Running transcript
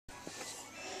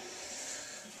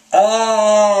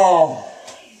Oh,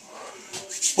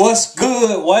 what's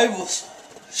good, Wavers?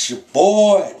 It's your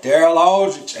boy, Daryl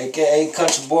Aldridge, aka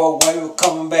Country Boy Waver,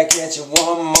 coming back at you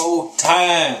one more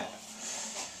time.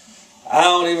 I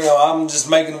don't even know, I'm just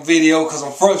making a video because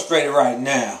I'm frustrated right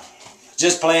now.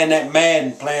 Just playing that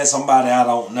Madden, playing somebody I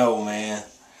don't know, man.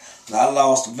 I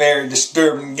lost a very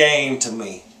disturbing game to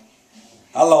me.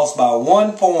 I lost by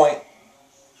 1 point,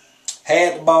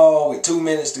 had the ball with 2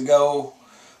 minutes to go,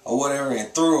 or whatever,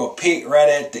 and threw a pick right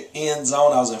at the end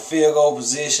zone. I was in field goal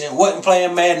position. Wasn't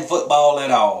playing Madden football at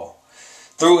all.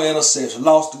 Threw an interception.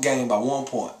 Lost the game by 1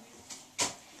 point.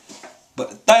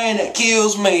 But the thing that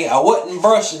kills me, I wasn't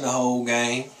brushing the whole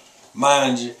game.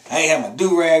 Mind you, I ain't had my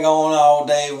do-rag on all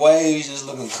day. Waves just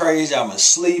looking crazy. I've been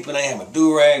sleeping. I ain't had my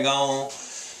do-rag on.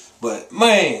 But,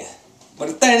 man,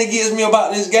 the thing that gets me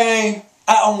about this game,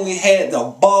 I only had the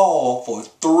ball for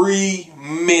 3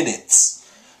 minutes.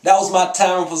 That was my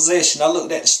time of possession. I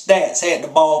looked at the stats, had the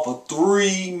ball for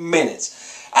 3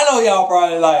 minutes. I know y'all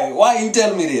probably like, why are you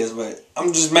telling me this? But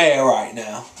I'm just mad right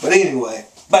now. But anyway,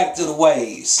 back to the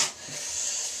waves.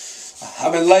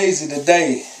 I've been lazy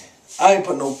today. I ain't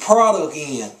put no product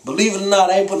in. Believe it or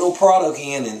not, I ain't put no product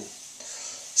in. And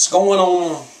it's going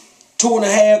on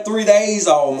 2.5, 3 days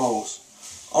almost.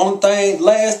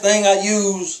 Last thing I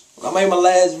used, when I made my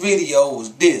last video,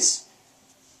 was this.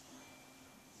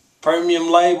 Premium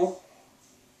label,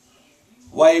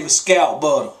 Wave and Scalp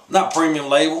Butter. Not premium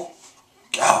label.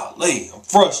 Golly, I'm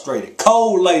frustrated.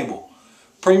 Cold label.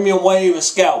 Premium Wave and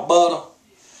Scalp Butter.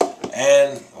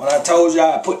 And when I told you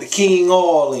I put the King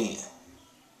oil in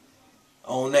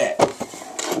on that.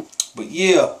 But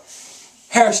yeah,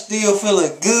 hair still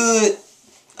feeling good.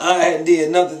 I hadn't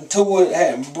did nothing to it. I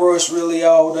hadn't brushed really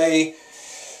all day.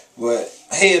 But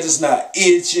head is not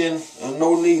itching. And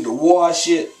no need to wash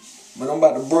it. But I'm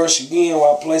about to brush again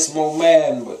while I play some more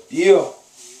Madden. But yeah,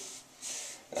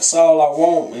 that's all I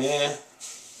want, man.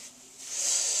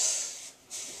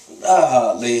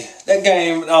 That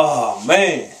game, oh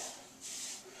man,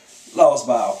 lost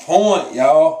by a point,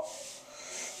 y'all.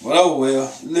 But oh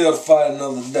well, live to fight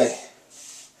another day.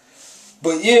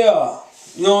 But yeah,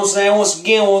 you know what I'm saying? Once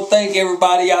again, I want to thank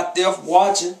everybody out there for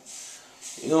watching.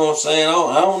 You know what I'm saying?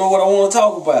 I don't know what I want to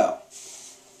talk about.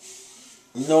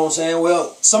 You know what I'm saying?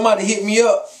 Well, somebody hit me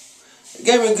up. It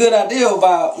gave me a good idea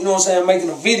about, you know what I'm saying, making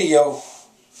a video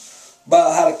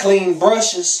about how to clean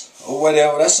brushes or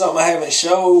whatever. That's something I haven't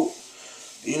showed.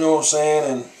 You know what I'm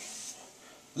saying? And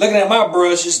looking at my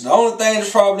brushes, the only thing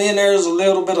that's probably in there is a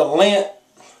little bit of lint.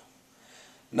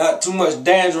 Not too much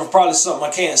dandruff, probably something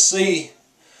I can't see.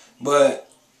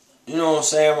 But, you know what I'm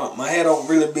saying, my hair don't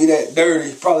really be that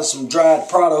dirty. Probably some dried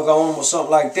product on them or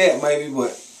something like that maybe,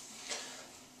 but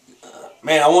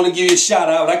man, I want to give you a shout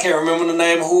out. I can't remember the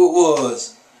name of who it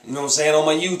was. You know what I'm saying, on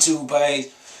my YouTube page.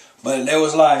 But they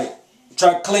was like,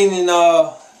 try cleaning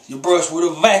your brush with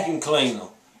a vacuum cleaner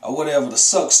or whatever to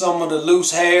suck some of the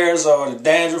loose hairs or the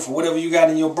dandruff or whatever you got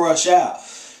in your brush out.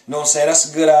 You know what I'm saying?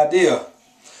 That's a good idea.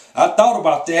 I thought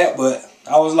about that, but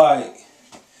I was like,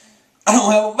 I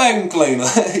don't have a vacuum cleaner.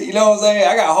 You know what I'm saying?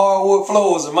 I got hardwood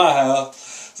floors in my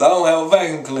house, so I don't have a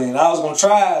vacuum cleaner. I was gonna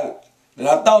try it. And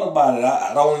I thought about it.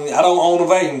 I don't own a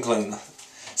vacuum cleaner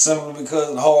simply because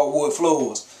of the hardwood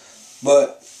floors.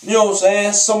 But you know what I'm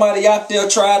saying? Somebody out there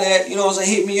try that. You know what I'm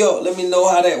saying? Hit me up. Let me know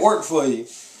how that worked for you.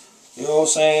 You know what I'm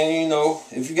saying? You know,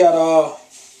 if you got a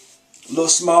little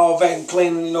small vacuum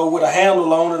cleaner, you know, with a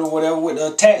handle on it or whatever, with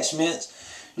the attachments.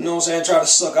 You know what I'm saying? Try to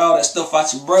suck all that stuff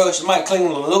out your brush. It might clean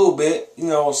it a little bit. You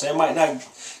know what I'm saying? It might not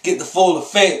get the full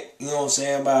effect. You know what I'm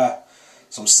saying? By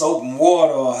some soap and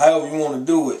water or however you want to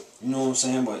do it. You know what I'm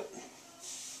saying? But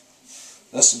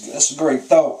that's a great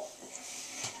thought.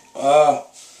 I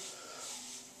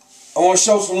want to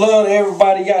show some love to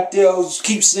everybody out there who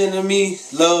keep sending me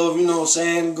love, you know what I'm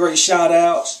saying? Great shout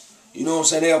outs. You know what I'm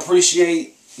saying? They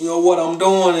appreciate, you know, what I'm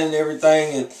doing and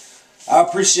everything. And I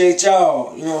appreciate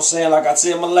y'all. You know what I'm saying? Like I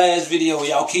said in my last video,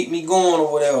 y'all keep me going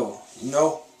or whatever, you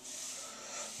know?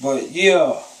 But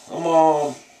yeah, I'm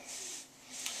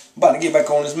about to get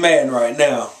back on this Madden right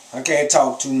now. I can't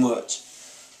talk too much.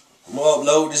 I'm gonna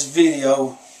upload this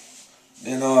video,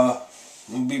 then I'm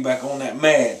gonna be back on that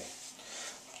Madden.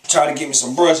 Try to get me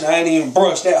some brush. I ain't even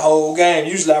brushed that whole game.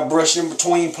 Usually I brush in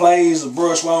between plays or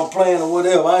brush while I'm playing or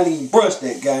whatever. I ain't even brushed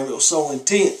that game. It was so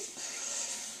intense.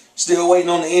 Still waiting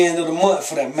on the end of the month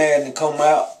for that Madden to come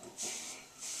out.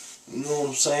 You know what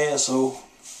I'm saying? So,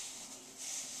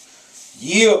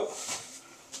 yeah.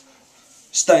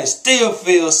 This thing still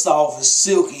feels soft and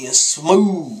silky and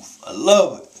smooth. I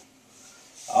love it.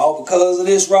 All because of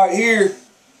this right here.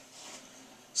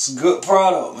 It's a good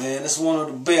product, man. It's one of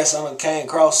the best I done came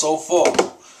across so far.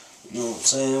 You know what I'm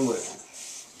saying? But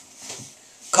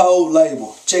Cold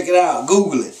Label. Check it out.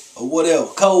 Google it. Or whatever.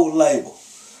 Cold Label.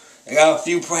 They got a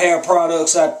few hair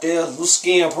products out there. Little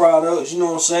skin products. You know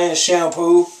what I'm saying?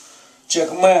 Shampoo. Check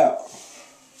them out.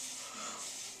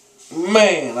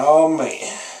 Man, oh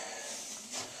man.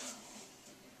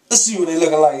 Let's see what they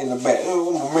looking like in the back.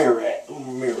 Where my mirror at? Where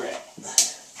my mirror at?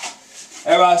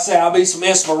 Everybody say I'll be some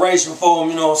inspiration for them.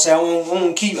 You know what I'm saying?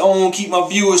 I want to keep my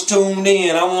viewers tuned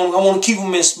in. I want to keep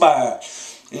them inspired.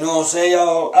 You know what I'm saying,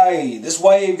 y'all? Hey, this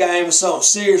wave game is something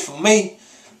serious for me.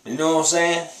 You know what I'm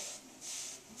saying?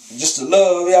 Just the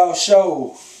love y'all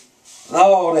show and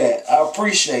all that. I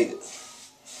appreciate it.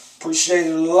 Appreciate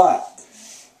it a lot.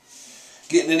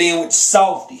 Getting it in with the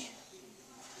softy.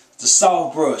 The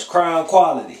soft brush, crown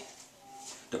quality.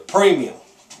 The premium.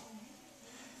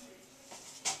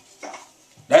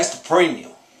 That's the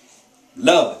premium.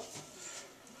 Love it.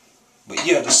 But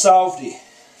yeah, the softy.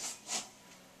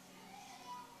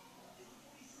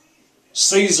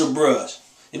 Caesar brush.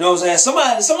 You know what I'm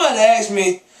saying? Somebody asked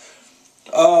me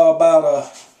about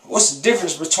what's the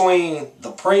difference between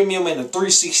the premium and the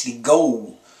 360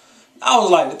 gold. I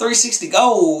was like, the 360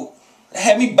 gold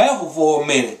had me baffled for a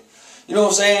minute. You know what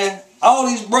I'm saying? All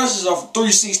these brushes are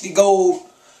 360 gold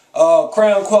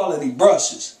crown quality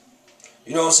brushes.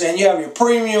 You know what I'm saying? You have your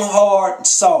premium, hard, and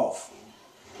soft.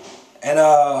 And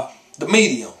the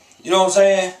medium. You know what I'm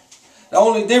saying? The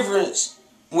only difference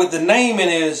with the naming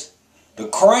is the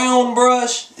crown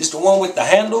brush is the one with the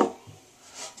handle.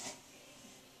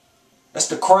 That's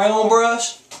the crown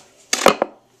brush.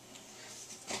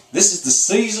 This is the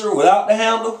Caesar without the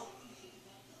handle.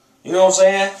 You know what I'm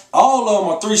saying? All of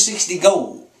them are 360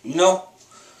 gold, you know?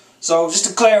 So just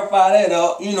to clarify that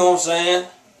up, you know what I'm saying?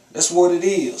 That's what it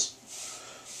is.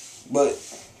 But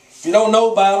if you don't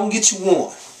know about them, get you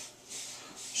one.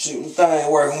 Shooting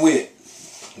thing working with.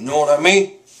 You know what I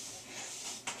mean?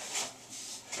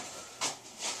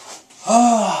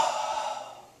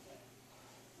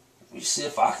 Let me see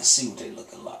if I can see what they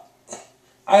looking like.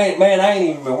 I ain't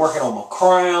even been working on my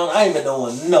crown. I ain't been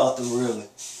doing nothing really.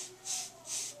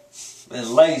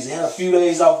 Been lazy. Had a few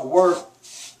days off of work.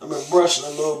 I've been brushing a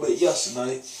little bit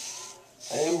yesterday.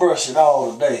 I ain't brushing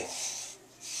all today.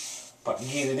 If I can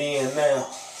get it in now.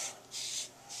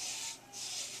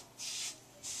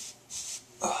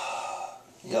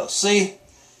 Y'all see?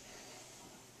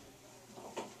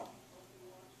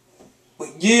 But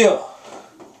yeah.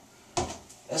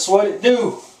 That's what it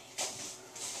do.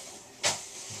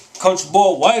 Country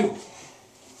Boy Waver.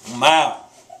 I'm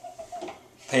out.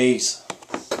 Peace.